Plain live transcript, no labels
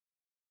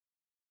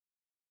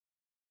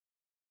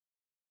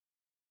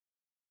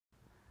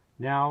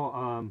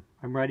Now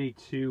I'm ready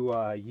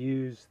to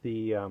use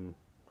the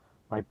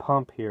my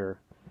pump here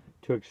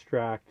to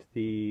extract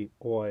the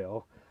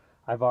oil.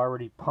 I've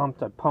already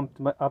pumped. I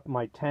pumped up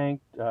my tank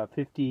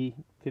 50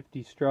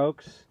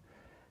 strokes,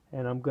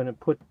 and I'm going to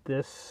put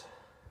this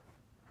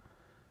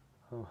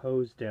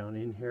hose down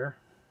in here.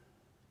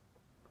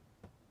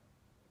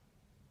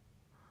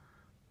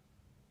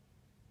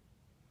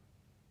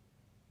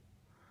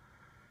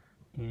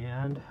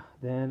 And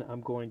then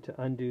I'm going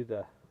to undo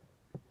the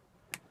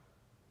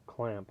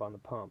clamp on the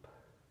pump.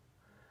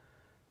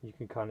 You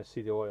can kind of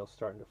see the oil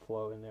starting to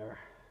flow in there.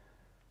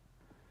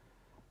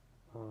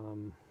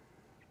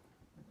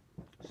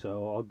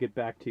 So I'll get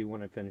back to you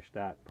when I finish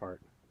that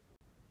part.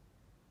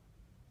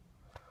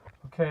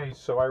 Okay,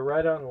 so I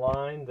read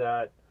online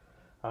that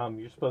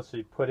you're supposed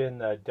to put in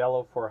the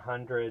Delo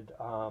 400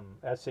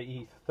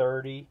 SAE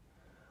 30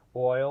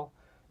 oil.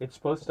 It's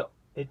supposed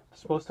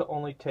to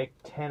only take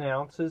 10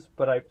 ounces,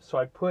 but I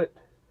put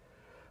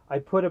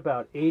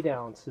about 8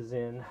 ounces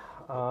in,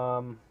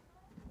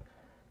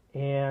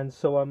 and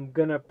so I'm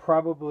gonna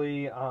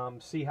probably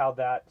see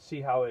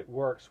how it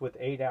works with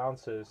 8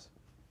 ounces.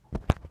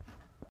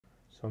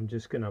 So I'm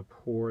just gonna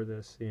pour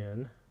this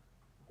in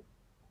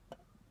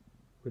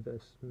with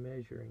this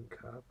measuring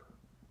cup.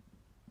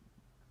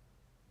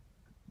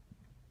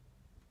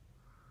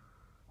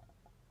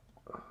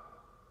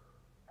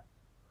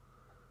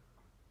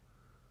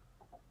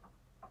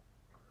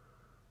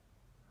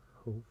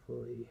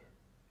 Hopefully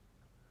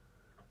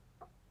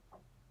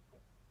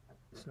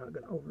it's not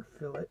going to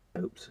overfill it.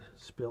 Oops,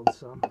 spilled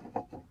some.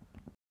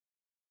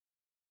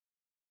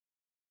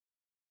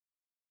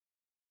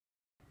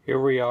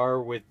 Here we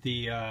are with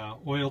the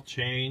oil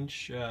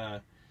change,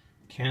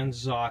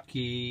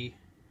 Kanzaki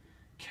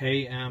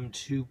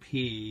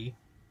KM2P.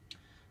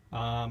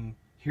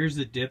 Here's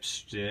the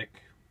dipstick,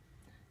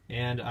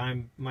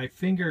 and my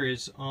finger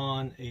is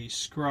on a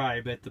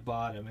scribe at the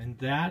bottom, and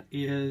that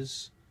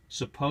is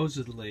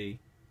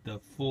supposedly the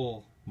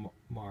full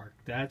mark.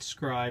 That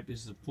scribe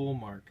is the full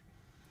mark.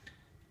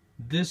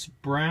 This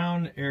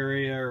brown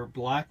area or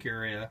black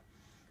area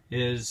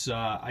is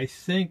I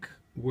think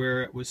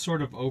where it was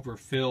sort of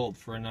overfilled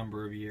for a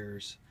number of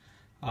years.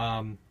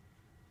 On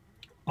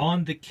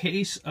the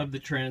case of the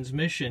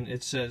transmission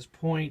it says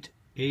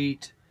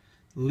 0.8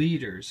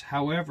 liters.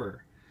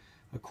 However,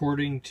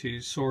 according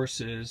to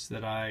sources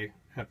that I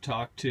have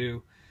talked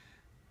to,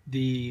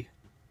 the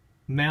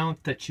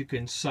amount that you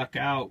can suck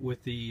out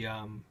with the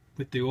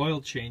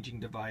oil changing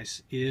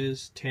device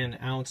is 10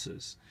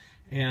 ounces,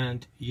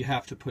 and you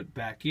have to put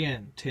back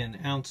in 10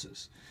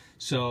 ounces.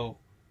 So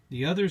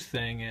the other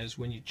thing is,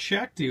 when you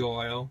check the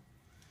oil,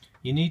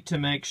 you need to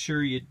make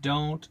sure you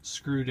don't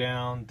screw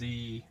down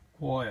the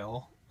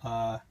oil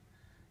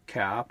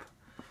cap.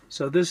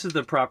 So this is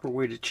the proper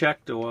way to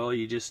check the oil.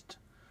 You just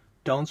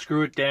don't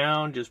screw it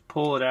down, just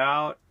pull it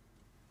out,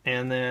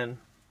 and then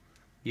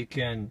you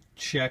can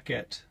check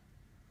it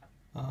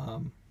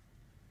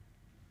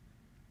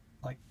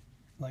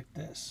like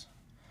this.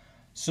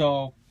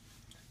 So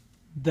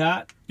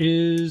that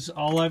is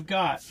all I've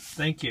got.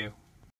 Thank you.